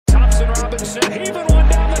Anderson heaving one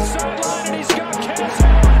down the sideline, and he's got Cass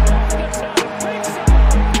Allen over the top. Big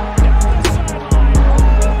side, down the sideline.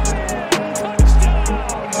 Touchdown.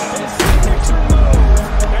 His signature move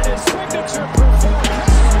and his signature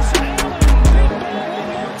performance. Allen, deep ball one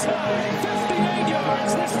more time. 58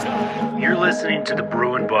 yards this time. You're listening to the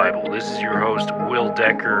Bruin Bible. This is your host, Will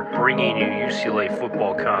Decker, bringing you UCLA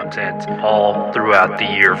football content all throughout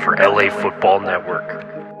the year for LA Football Network.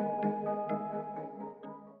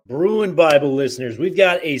 Bruin Bible listeners, we've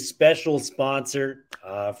got a special sponsor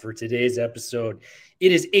for today's episode.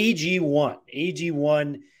 It is AG1.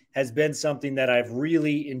 AG1 has been something that I've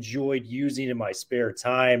really enjoyed using in my spare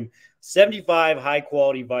time. 75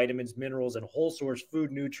 high-quality vitamins, minerals, and whole-source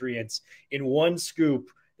food nutrients in one scoop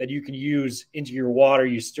that you can use into your water.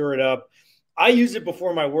 You stir it up. I use it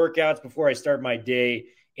before my workouts, before I start my day,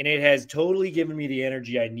 and it has totally given me the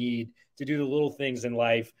energy I need to do the little things in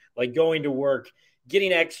life, like going to work,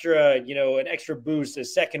 getting extra, an extra boost, a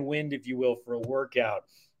second wind, if you will, for a workout.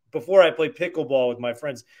 Before I play pickleball with my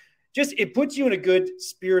friends, just it puts you in a good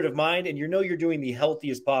spirit of mind, and you're doing the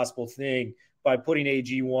healthiest possible thing by putting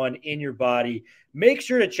AG1 in your body. Make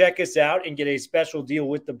sure to check us out and get a special deal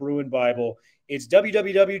with the Bruin Bible. It's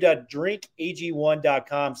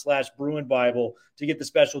www.drinkag1.com/Bruin Bible to get the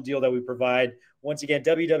special deal that we provide. Once again,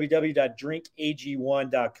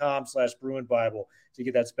 www.drinkag1.com/Bruin Bible to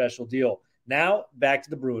get that special deal. Now, back to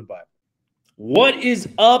the Bruin Bible. What is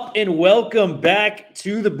up, and welcome back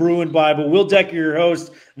to the Bruin Bible. Will Decker, your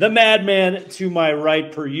host, the madman to my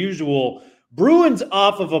right, per usual. Bruins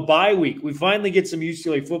off of a bye week. We finally get some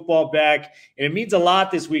UCLA football back, and it means a lot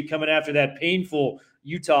this week coming after that painful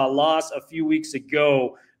Utah loss a few weeks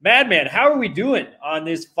ago. Madman, how are we doing on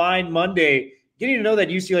this fine Monday? Getting to know that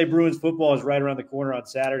UCLA Bruins football is right around the corner on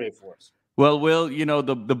Saturday for us. Well, Will,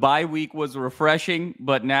 the bye week was refreshing,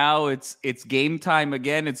 but now it's game time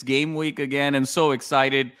again. It's game week again, and so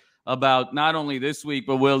excited about not only this week,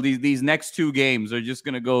 but Will, these next two games are just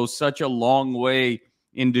going to go such a long way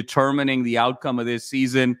in determining the outcome of this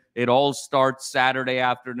season. It all starts Saturday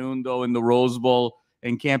afternoon, though, in the Rose Bowl,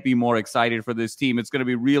 and can't be more excited for this team. It's going to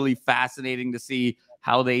be really fascinating to see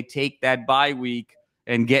how they take that bye week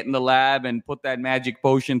and get in the lab and put that magic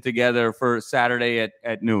potion together for Saturday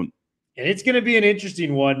at noon. And it's going to be an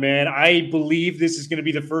interesting one, man. I believe this is going to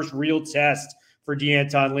be the first real test for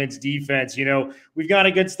DeAnton Lynn's defense. We've gone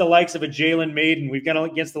against the likes of a Jalen Maiden. We've gone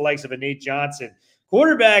against the likes of a Nate Johnson.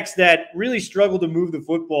 Quarterbacks that really struggle to move the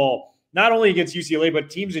football, not only against UCLA, but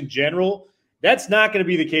teams in general. That's not going to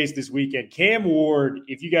be the case this weekend. Cam Ward,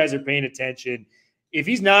 if you guys are paying attention, if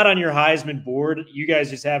he's not on your Heisman board, you guys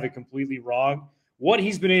just have it completely wrong. What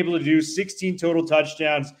he's been able to do, 16 total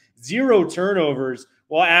touchdowns, 0 turnovers,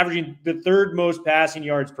 while averaging the third most passing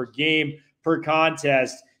yards per game per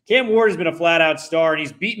contest. Cam Ward has been a flat-out star, and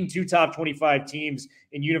he's beaten 2 top 25 teams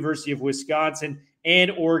in University of Wisconsin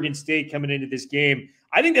and Oregon State coming into this game.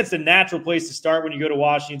 I think that's the natural place to start when you go to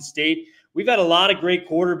Washington State. We've had a lot of great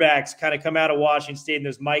quarterbacks kind of come out of Washington State in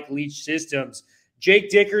those Mike Leach systems.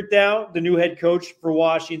 Jake Dickert now, the new head coach for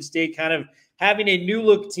Washington State, kind of having a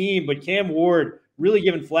new-look team, but Cam Ward really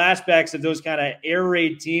giving flashbacks of those kind of air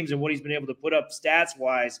raid teams and what he's been able to put up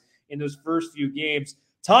stats-wise in those first few games.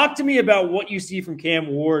 Talk to me about what you see from Cam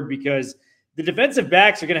Ward, because the defensive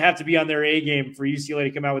backs are going to have to be on their A game for UCLA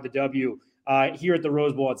to come out with a W here at the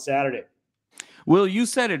Rose Bowl on Saturday. Will, you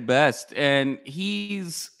said it best, and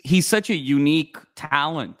he's such a unique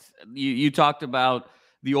talent. You talked about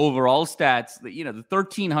the overall stats, the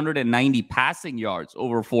 1,390 passing yards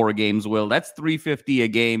over 4 games, Will. That's 350 a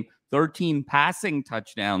game. 13 passing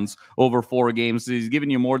touchdowns over 4 games. So he's giving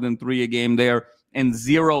you more than 3 a game there, and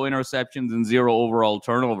 0 interceptions and 0 overall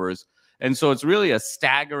turnovers. And so it's really a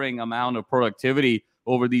staggering amount of productivity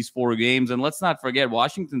over these 4 games. And let's not forget,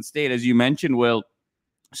 Washington State, as you mentioned, Will,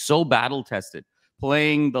 so battle-tested,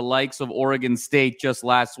 playing the likes of Oregon State just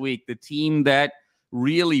last week, the team that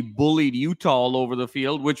really bullied Utah all over the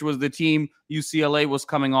field, which was the team UCLA was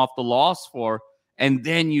coming off the loss for. And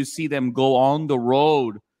then you see them go on the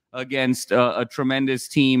road against a tremendous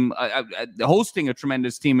team, hosting a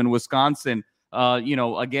tremendous team in Wisconsin,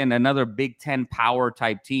 again, another Big Ten power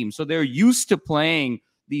type team. So they're used to playing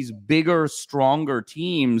these bigger, stronger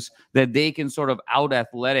teams that they can sort of out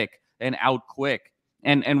athletic and out quick.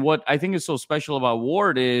 And what I think is so special about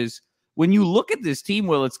Ward is when you look at this team,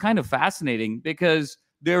 Will, it's kind of fascinating because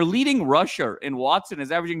their leading rusher in Watson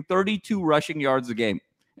is averaging 32 rushing yards a game,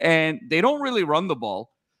 and they don't really run the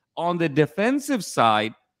ball. On the defensive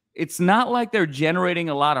side, it's not like they're generating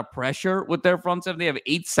a lot of pressure with their front seven. They have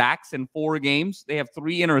 8 sacks in 4 games. They have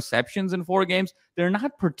 3 interceptions in 4 games. They're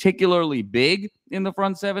not particularly big in the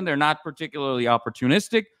front seven. They're not particularly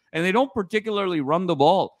opportunistic. and they don't particularly run the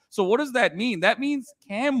ball. So what does that mean? That means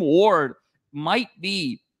Cam Ward might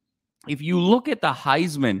be, if you look at the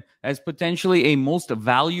Heisman as potentially a most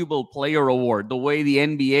valuable player award, the way the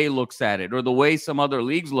NBA looks at it or the way some other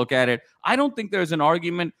leagues look at it, I don't think there's an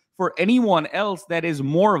argument for anyone else that is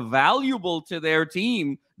more valuable to their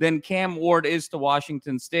team than Cam Ward is to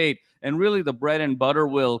Washington State. And really the bread and butter,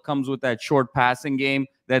 Will, comes with that short passing game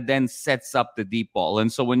that then sets up the deep ball.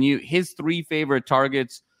 And so when his three favorite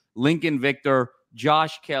targets, Lincoln Victor,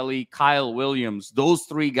 Josh Kelly, Kyle Williams, those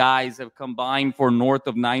three guys have combined for north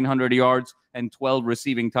of 900 yards and 12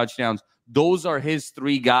 receiving touchdowns. Those are his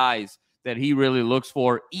three guys that he really looks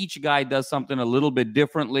for. Each guy does something a little bit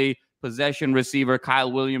differently. Possession receiver,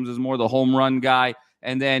 Kyle Williams is more the home run guy.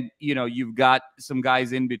 And then, you've got some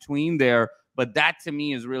guys in between there. But that, to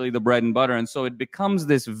me, is really the bread and butter. And so it becomes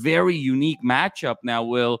this very unique matchup now,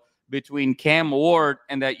 Will, between Cam Ward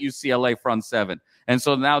and that UCLA front seven. And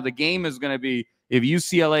so now the game is going to be, if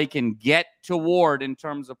UCLA can get to Ward in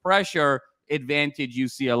terms of pressure, advantage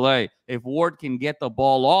UCLA. If Ward can get the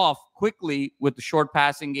ball off quickly with the short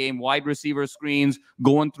passing game, wide receiver screens,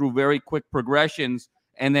 going through very quick progressions,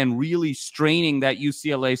 and then really straining that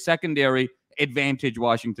UCLA secondary, advantage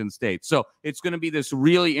Washington State. So it's going to be this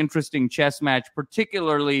really interesting chess match,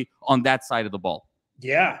 particularly on that side of the ball.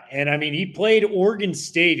 Yeah, and I mean, he played Oregon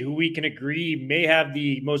State, who we can agree may have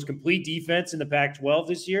the most complete defense in the Pac-12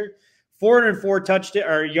 this year.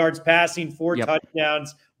 404 yards passing, 4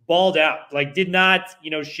 touchdowns, balled out, like did not,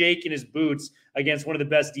 shake in his boots against one of the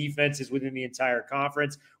best defenses within the entire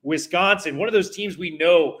conference. Wisconsin, one of those teams we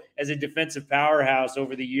know as a defensive powerhouse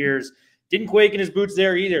over the years, didn't quake in his boots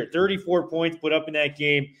there either. 34 points put up in that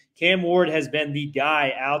game. Cam Ward has been the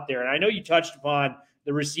guy out there. And I know you touched upon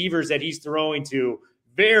the receivers that he's throwing to.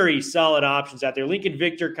 Very solid options out there. Lincoln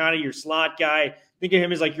Victor, kind of your slot guy. Think of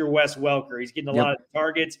him as like your Wes Welker. He's getting a lot of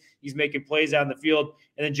targets. He's making plays out in the field.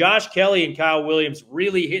 And then Josh Kelly and Kyle Williams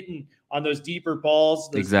really hitting on those deeper balls,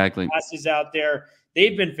 those passes out there.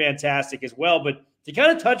 They've been fantastic as well. But to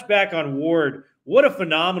kind of touch back on Ward, what a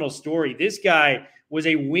phenomenal story. This guy was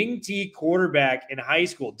a wing T quarterback in high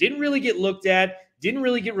school. Didn't really get looked at, didn't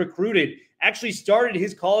really get recruited. Actually started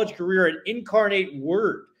his college career at Incarnate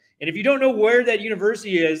Word. And if you don't know where that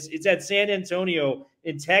university is, it's at San Antonio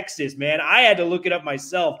in Texas, man. I had to look it up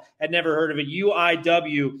myself. Had never heard of it.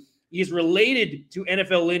 UIW. He's related to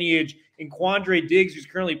NFL lineage in Quandre Diggs, who's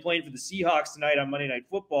currently playing for the Seahawks tonight on Monday Night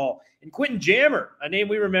Football, and Quentin Jammer, a name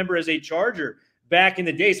we remember as a Charger back in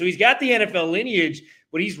the day. So he's got the NFL lineage,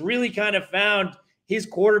 but he's really kind of found his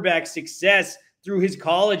quarterback success through his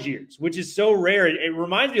college years, which is so rare. It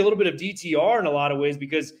reminds me a little bit of DTR in a lot of ways,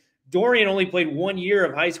 because Dorian only played 1 year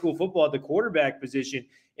of high school football at the quarterback position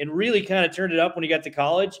and really kind of turned it up when he got to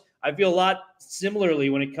college. I feel a lot similarly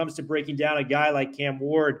when it comes to breaking down a guy like Cam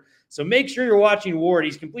Ward. So make sure you're watching Ward.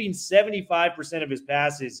 He's completing 75% of his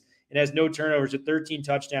passes and has no turnovers at 13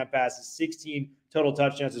 touchdown passes, 16 total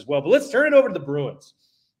touchdowns as well. But let's turn it over to the Bruins.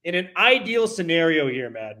 In an ideal scenario here,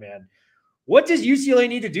 Madman, what does UCLA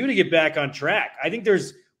need to do to get back on track? I think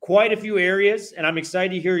there's quite a few areas, and I'm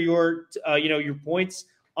excited to hear your points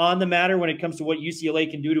on the matter when it comes to what UCLA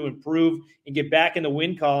can do to improve and get back in the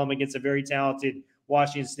win column against a very talented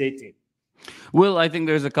Washington State team. Will, I think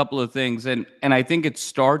there's a couple of things, and I think it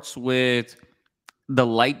starts with the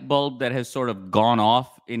light bulb that has sort of gone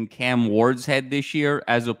off in Cam Ward's head this year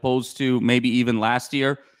as opposed to maybe even last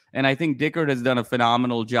year. And I think Dickert has done a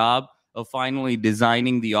phenomenal job of finally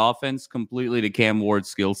designing the offense completely to Cam Ward's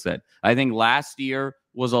skill set. I think last year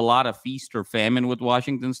was a lot of feast or famine with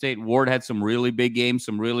Washington State. Ward had some really big games,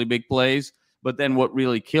 some really big plays, but then what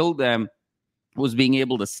really killed them was being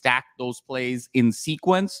able to stack those plays in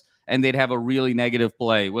sequence, and they'd have a really negative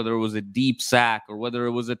play, whether it was a deep sack or whether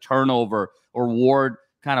it was a turnover or Ward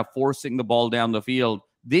kind of forcing the ball down the field.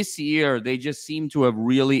 This year, they just seem to have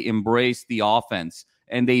really embraced the offense,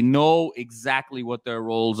 and they know exactly what their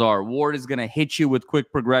roles are. Ward is going to hit you with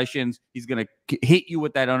quick progressions. He's going to hit you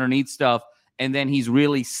with that underneath stuff, and then he's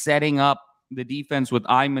really setting up the defense with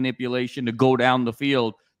eye manipulation to go down the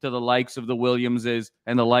field to the likes of the Williamses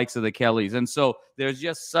and the likes of the Kellys. And so there's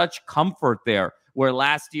just such comfort there, where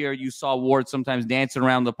last year you saw Ward sometimes dancing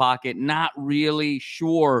around the pocket, not really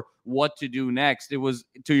sure what to do next. It was,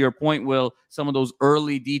 to your point, Will, some of those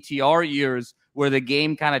early DTR years where the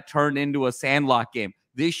game kind of turned into a sandlot game.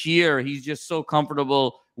 This year, he's just so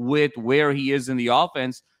comfortable with where he is in the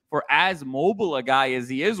offense. For as mobile a guy as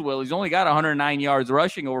he is, Will, he's only got 109 yards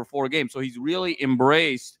rushing over 4 games. So he's really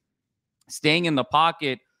embraced staying in the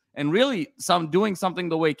pocket and really doing something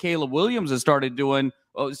the way Caleb Williams has started doing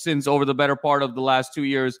since over the better part of the last 2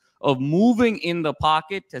 years, of moving in the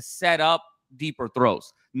pocket to set up deeper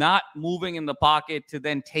throws. not moving in the pocket to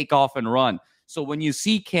then take off and run. So when you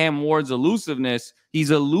see Cam Ward's elusiveness, he's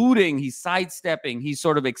eluding, he's sidestepping, he's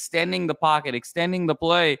sort of extending the pocket, extending the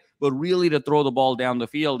play, but really to throw the ball down the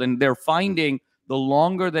field. And they're finding the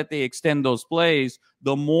longer that they extend those plays,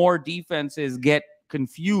 the more defenses get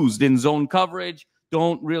confused in zone coverage,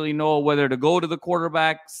 don't really know whether to go to the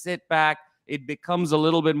quarterback, sit back. It becomes a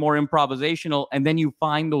little bit more improvisational, and then you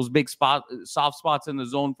find those big soft spots in the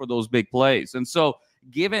zone for those big plays. And so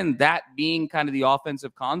given that being kind of the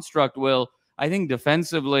offensive construct, Will, I think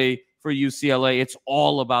defensively for UCLA, it's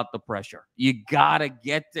all about the pressure. You got to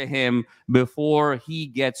get to him before he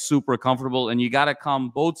gets super comfortable, and you got to come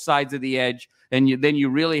both sides of the edge, and then you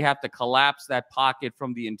really have to collapse that pocket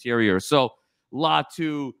from the interior. So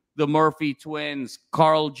Latu, the Murphy twins,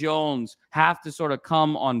 Carl Jones have to sort of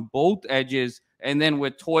come on both edges. And then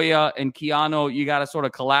with Toya and Keanu, you got to sort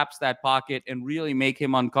of collapse that pocket and really make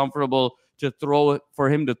him uncomfortable for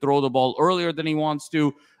him to throw the ball earlier than he wants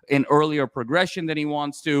to, in earlier progression than he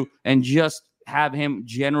wants to, and just have him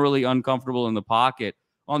generally uncomfortable in the pocket.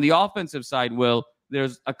 On the offensive side, Will,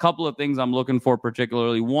 there's a couple of things I'm looking for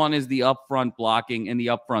particularly. One is the upfront blocking and the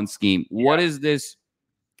upfront scheme. Yeah. What is this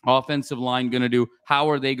offensive line going to do? How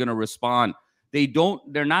are they going to respond?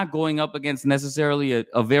 They're not going up against necessarily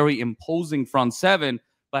a very imposing front seven,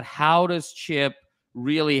 but how does Chip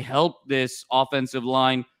really help this offensive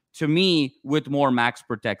line, to me, with more max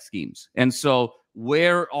protect schemes? And so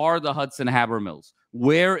where are the Hudson Habermills?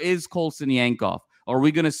 Where is Colson Yankoff? Are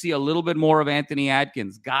we going to see a little bit more of Anthony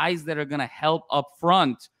Adkins? Guys that are going to help up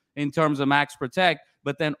front in terms of max protect,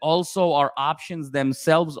 but then also our options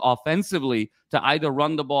themselves offensively to either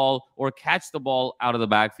run the ball or catch the ball out of the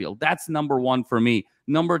backfield. That's number one for me.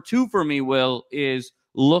 Number two for me, Will, is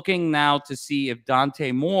looking now to see if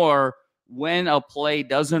Dante Moore, when a play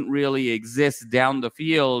doesn't really exist down the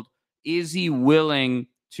field, is he willing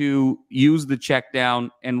to use the check down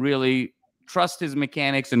and really trust his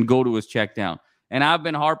mechanics and go to his check down? And I've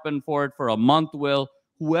been harping for it for a month, Will.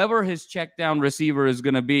 Whoever his check down receiver is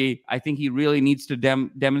going to be, I think he really needs to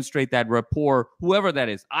demonstrate that rapport, whoever that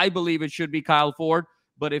is. I believe it should be Kyle Ford,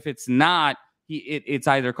 but if it's not, it's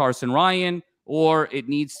either Carson Ryan or it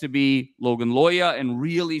needs to be Logan Loya and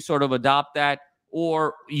really sort of adopt that,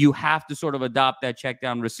 or you have to sort of adopt that check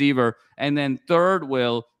down receiver. And then third,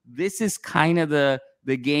 Will, this is kind of the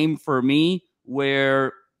game for me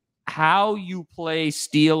where how you play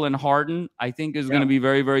Steele and Harden, I think is going to be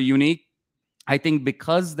very, very unique. I think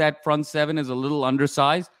because that front seven is a little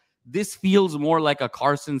undersized, this feels more like a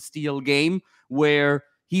Carson Steele game where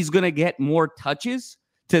he's going to get more touches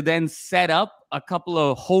to then set up a couple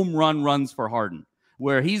of home runs for Harden,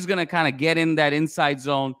 where he's going to kind of get in that inside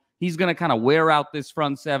zone. He's going to kind of wear out this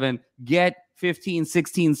front seven, get 15,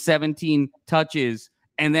 16, 17 touches,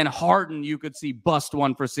 and then Harden, you could see bust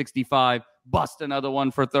one for 65, bust another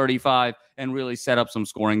one for 35, and really set up some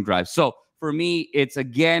scoring drives. So for me, it's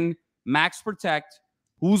again, max protect.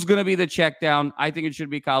 Who's going to be the check down? I think it should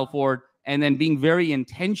be Kyle Ford. And then being very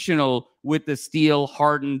intentional with the Steele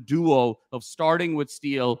Harden duo of starting with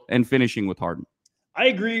Steele and finishing with Harden. I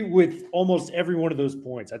agree with almost every one of those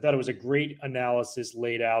points. I thought it was a great analysis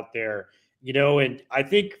laid out there, and I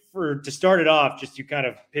think to start it off, just to kind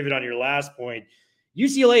of pivot on your last point,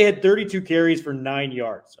 UCLA had 32 carries for 9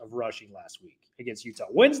 yards of rushing last week against Utah.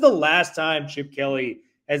 When's the last time Chip Kelly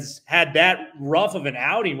has had that rough of an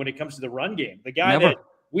outing when it comes to the run game? The guy that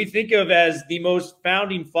we think of as the most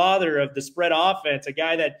founding father of the spread offense, a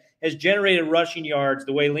guy that has generated rushing yards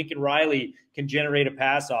the way Lincoln Riley can generate a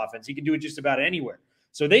pass offense. He can do it just about anywhere.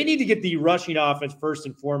 So they need to get the rushing offense first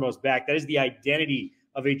and foremost back. That is the identity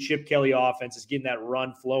of a Chip Kelly offense, is getting that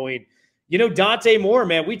run flowing. Dante Moore,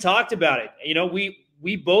 man, we talked about it.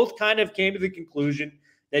 We both kind of came to the conclusion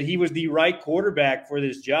that he was the right quarterback for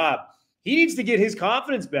this job. He needs to get his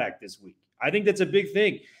confidence back this week. I think that's a big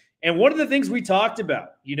thing. And one of the things we talked about,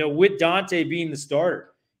 with Dante being the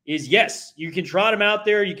starter is, yes, you can trot him out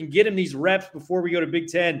there. You can get him these reps before we go to Big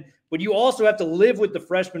Ten, but you also have to live with the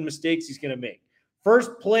freshman mistakes he's going to make.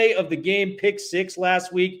 First play of the game, pick 6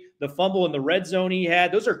 last week, the fumble in the red zone he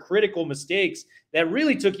had. Those are critical mistakes that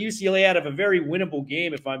really took UCLA out of a very winnable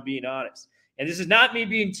game, if I'm being honest. And this is not me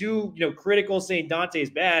being too, critical, saying Dante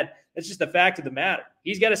is bad. That's just the fact of the matter.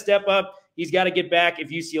 He's got to step up. He's got to get back if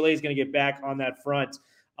UCLA is going to get back on that front.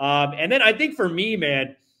 And then I think for me,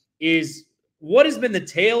 man, is what has been the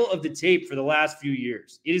tail of the tape for the last few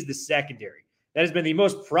years? It is the secondary. That has been the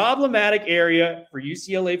most problematic area for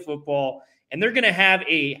UCLA football. And they're going to have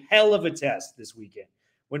a hell of a test this weekend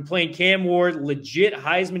when playing Cam Ward, legit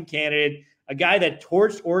Heisman candidate, a guy that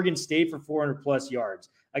torched Oregon State for 400-plus yards,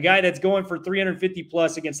 a guy that's going for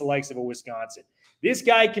 350-plus against the likes of a Wisconsin. This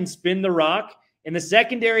guy can spin the rock. In the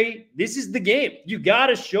secondary, this is the game. You got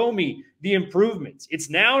to show me the improvements. It's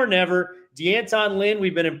now or never. D'Anton Lynn,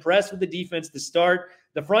 we've been impressed with the defense to start.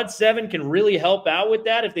 The front seven can really help out with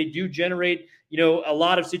that if they do generate, a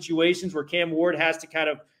lot of situations where Cam Ward has to kind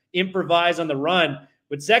of improvise on the run.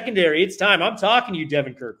 But secondary, it's time. I'm talking to you,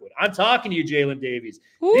 Devin Kirkwood. I'm talking to you, Jalen Davies.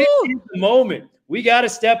 Woo! This is the moment. We got to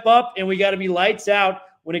step up, and we got to be lights out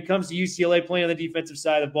when it comes to UCLA playing on the defensive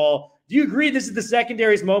side of the ball. Do you agree this is the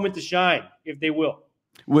secondary's moment to shine, if they will?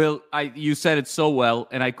 Will, you said it so well,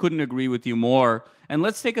 and I couldn't agree with you more. And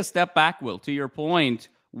let's take a step back, Will, to your point.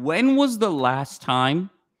 When was the last time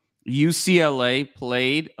UCLA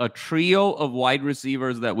played a trio of wide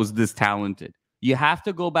receivers that was this talented? You have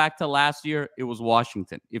to go back to last year. It was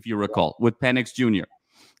Washington, if you recall, with Penix Jr.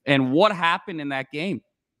 And what happened in that game?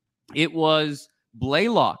 It was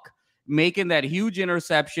Blaylock making that huge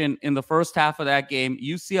interception in the first half of that game,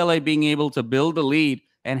 UCLA being able to build a lead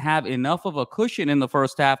and have enough of a cushion in the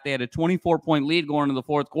first half. They had a 24-point lead going into the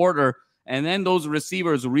fourth quarter, and then those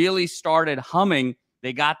receivers really started humming.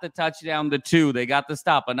 They got the touchdown, the 2. They got the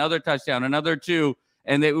stop, another touchdown, another 2,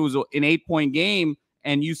 and it was an 8-point game,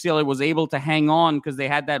 and UCLA was able to hang on because they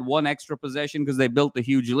had that one extra possession because they built a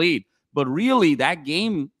huge lead. But really, that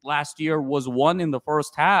game last year was won in the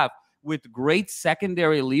first half with great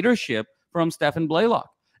secondary leadership from Stephen Blaylock.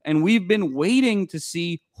 And we've been waiting to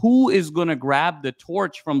see who is going to grab the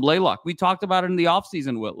torch from Blaylock. We talked about it in the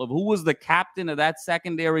offseason, Will, of who was the captain of that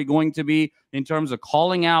secondary going to be in terms of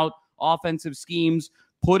calling out offensive schemes,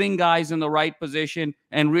 putting guys in the right position,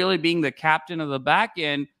 and really being the captain of the back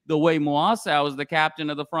end the way Moasa was the captain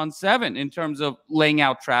of the front seven in terms of laying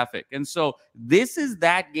out traffic. And so this is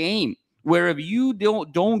that game where if you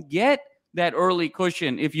don't get that early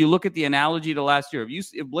cushion, if you look at the analogy to last year,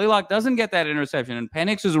 if Blaylock doesn't get that interception and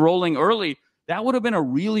Penix is rolling early, that would have been a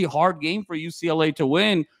really hard game for UCLA to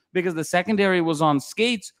win because the secondary was on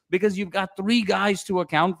skates because you've got 3 guys to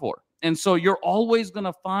account for. And so you're always going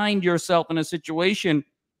to find yourself in a situation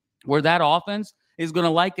where that offense is going to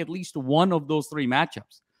like at least one of those 3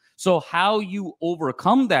 matchups. So how you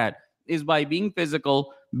overcome that is by being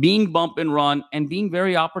physical, being bump and run, and being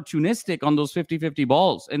very opportunistic on those 50-50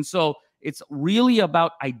 balls. And so it's really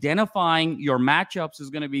about identifying your matchups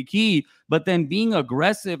is going to be key, but then being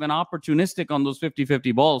aggressive and opportunistic on those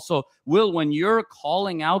 50-50 balls. So, Will, when you're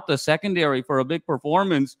calling out the secondary for a big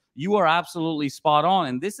performance, you are absolutely spot on.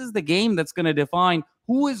 And this is the game that's going to define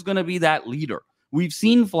who is going to be that leader. We've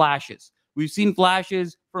seen flashes. We've seen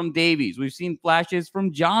flashes from Davies. We've seen flashes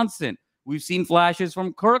from Johnson. We've seen flashes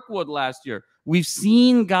from Kirkwood last year. We've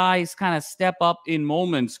seen guys kind of step up in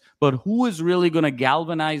moments, but who is really going to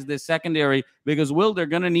galvanize this secondary? Because, Will, they're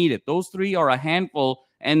going to need it. Those 3 are a handful,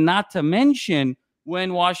 and not to mention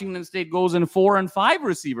when Washington State goes in 4 and 5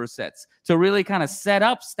 receiver sets to really kind of set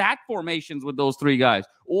up stack formations with those 3 guys,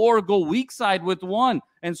 or go weak side with 1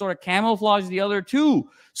 and sort of camouflage the other 2.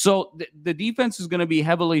 So the defense is going to be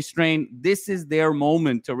heavily strained. This is their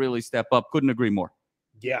moment to really step up. Couldn't agree more.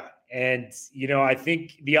 Yeah. And, I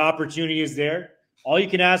think the opportunity is there. All you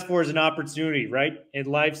can ask for is an opportunity, right, in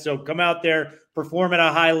life. So come out there, perform at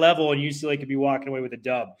a high level, and UCLA could be walking away with a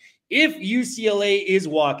dub. If UCLA is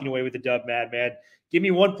walking away with a dub, Madman, give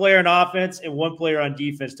me 1 player on offense and 1 player on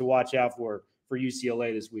defense to watch out for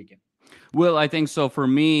UCLA this weekend. Well, I think so. For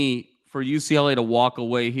me, for UCLA to walk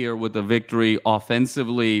away here with a victory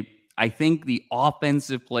offensively, I think the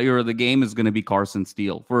offensive player of the game is going to be Carson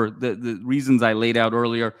Steele for the reasons I laid out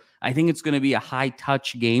earlier. I think it's going to be a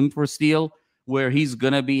high-touch game for Steele where he's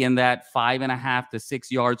going to be in that 5.5 to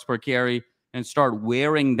 6 yards per carry and start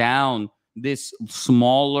wearing down this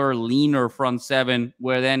smaller, leaner front seven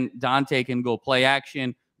where then Dante can go play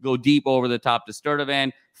action, go deep over the top to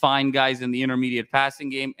Sturdivant, find guys in the intermediate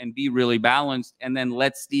passing game and be really balanced, and then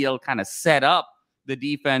let Steele kind of set up the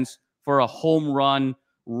defense for a home run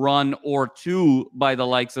or 2 by the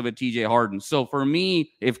likes of a TJ Harden. So for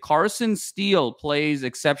me, if Carson Steele plays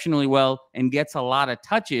exceptionally well and gets a lot of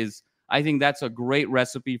touches, I think that's a great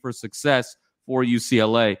recipe for success for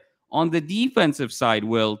UCLA. On the defensive side,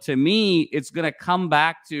 Will, to me, it's going to come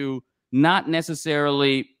back to not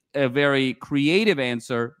necessarily a very creative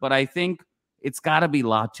answer, but I think it's got to be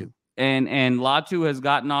Latu. And Latu has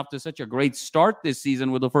gotten off to such a great start this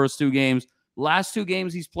season with the first 2 games. Last 2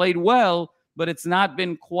 games, he's played well, but it's not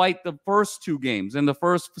been quite the first 2 games in the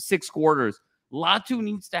first 6 quarters. Latu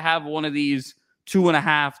needs to have one of these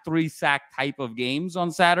 2.5, 3 sack type of games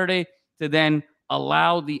on Saturday to then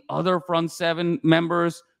allow the other front 7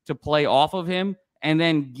 members to play off of him and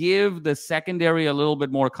then give the secondary a little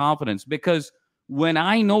bit more confidence. Because when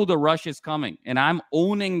I know the rush is coming and I'm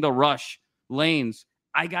owning the rush lanes,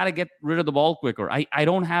 I got to get rid of the ball quicker. I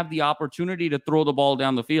don't have the opportunity to throw the ball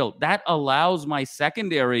down the field. That allows my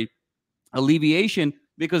secondary alleviation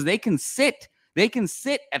because they can sit. They can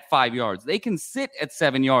sit at 5 yards. They can sit at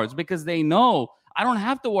 7 yards because they know I don't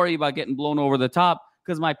have to worry about getting blown over the top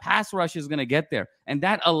because my pass rush is going to get there. And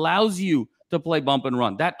that allows you to play bump and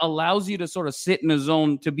run. That allows you to sort of sit in a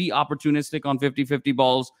zone, to be opportunistic on 50-50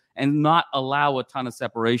 balls and not allow a ton of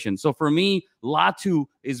separation. So for me, Latu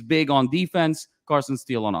is big on defense, Carson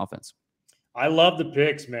Steele on offense. I love the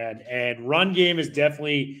picks, man. And run game is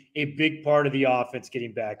definitely a big part of the offense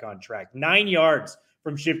getting back on track. 9 yards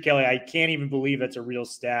from Chip Kelly. I can't even believe that's a real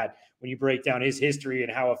stat when you break down his history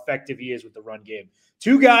and how effective he is with the run game.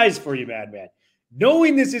 2 guys for you, Madman.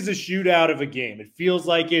 Knowing this is a shootout of a game, it feels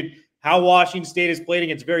like it. How Washington State has played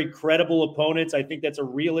against very credible opponents, I think that's a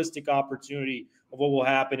realistic opportunity of what will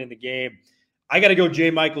happen in the game. I got to go J.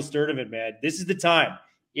 Michael Sturdivant, man. This is the time.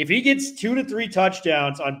 If he gets 2 to 3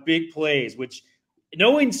 touchdowns on big plays, which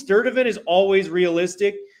knowing Sturdivant is always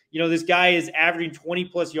realistic, this guy is averaging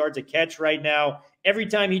 20-plus yards a catch right now. Every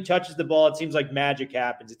time he touches the ball, it seems like magic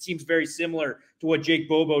happens. It seems very similar to what Jake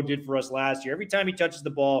Bobo did for us last year. Every time he touches the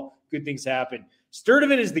ball, good things happen.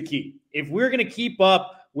 Sturdivant is the key. If we're going to keep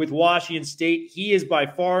up with Washington State, he is by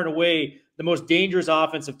far and away the most dangerous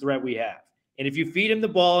offensive threat we have. And if you feed him the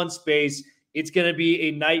ball in space, it's going to be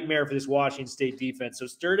a nightmare for this Washington State defense. So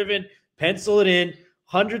Sturdivant, pencil it in,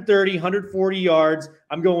 130, 140 yards.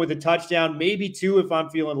 I'm going with a touchdown, maybe 2 if I'm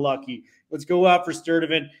feeling lucky. Let's go out for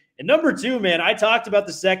Sturdivant. And number 2, man, I talked about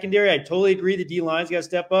the secondary. I totally agree the D-line's got to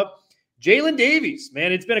step up. Jalen Davies,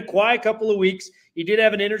 man, it's been a quiet couple of weeks. He did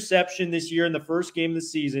have an interception this year in the first game of the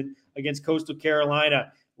season against Coastal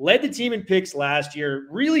Carolina. Led the team in picks last year.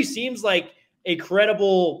 Really seems like a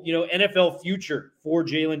credible, NFL future for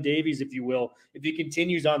Jalen Davies, if you will, if he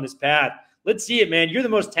continues on this path. Let's see it, man. You're the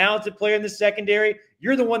most talented player in the secondary.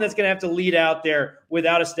 You're the one that's going to have to lead out there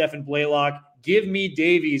without a Stephen Blaylock. Give me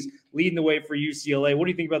Davies leading the way for UCLA. What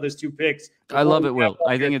do you think about those 2 picks? I love it, Will.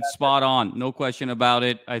 I think it's spot on. No question about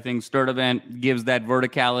it. I think Sturdivant gives that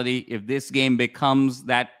verticality. If this game becomes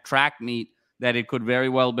that track meet that it could very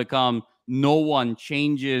well become, no one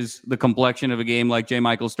changes the complexion of a game like J.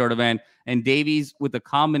 Michael Sturdivant. And Davies, with the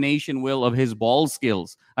combination, Will, of his ball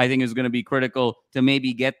skills, I think is going to be critical to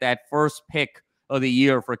maybe get that first pick of the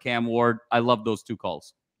year for Cam Ward. I love those 2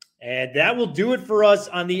 calls. And that will do it for us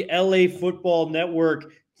on the LA Football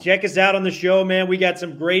Network. Check us out on the show, man. We got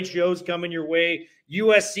some great shows coming your way.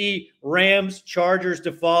 USC, Rams, Chargers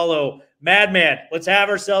to follow. Madman, let's have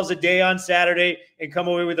ourselves a day on Saturday and come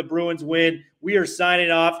away with a Bruins win. We are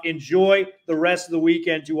signing off. Enjoy the rest of the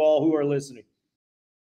weekend to all who are listening.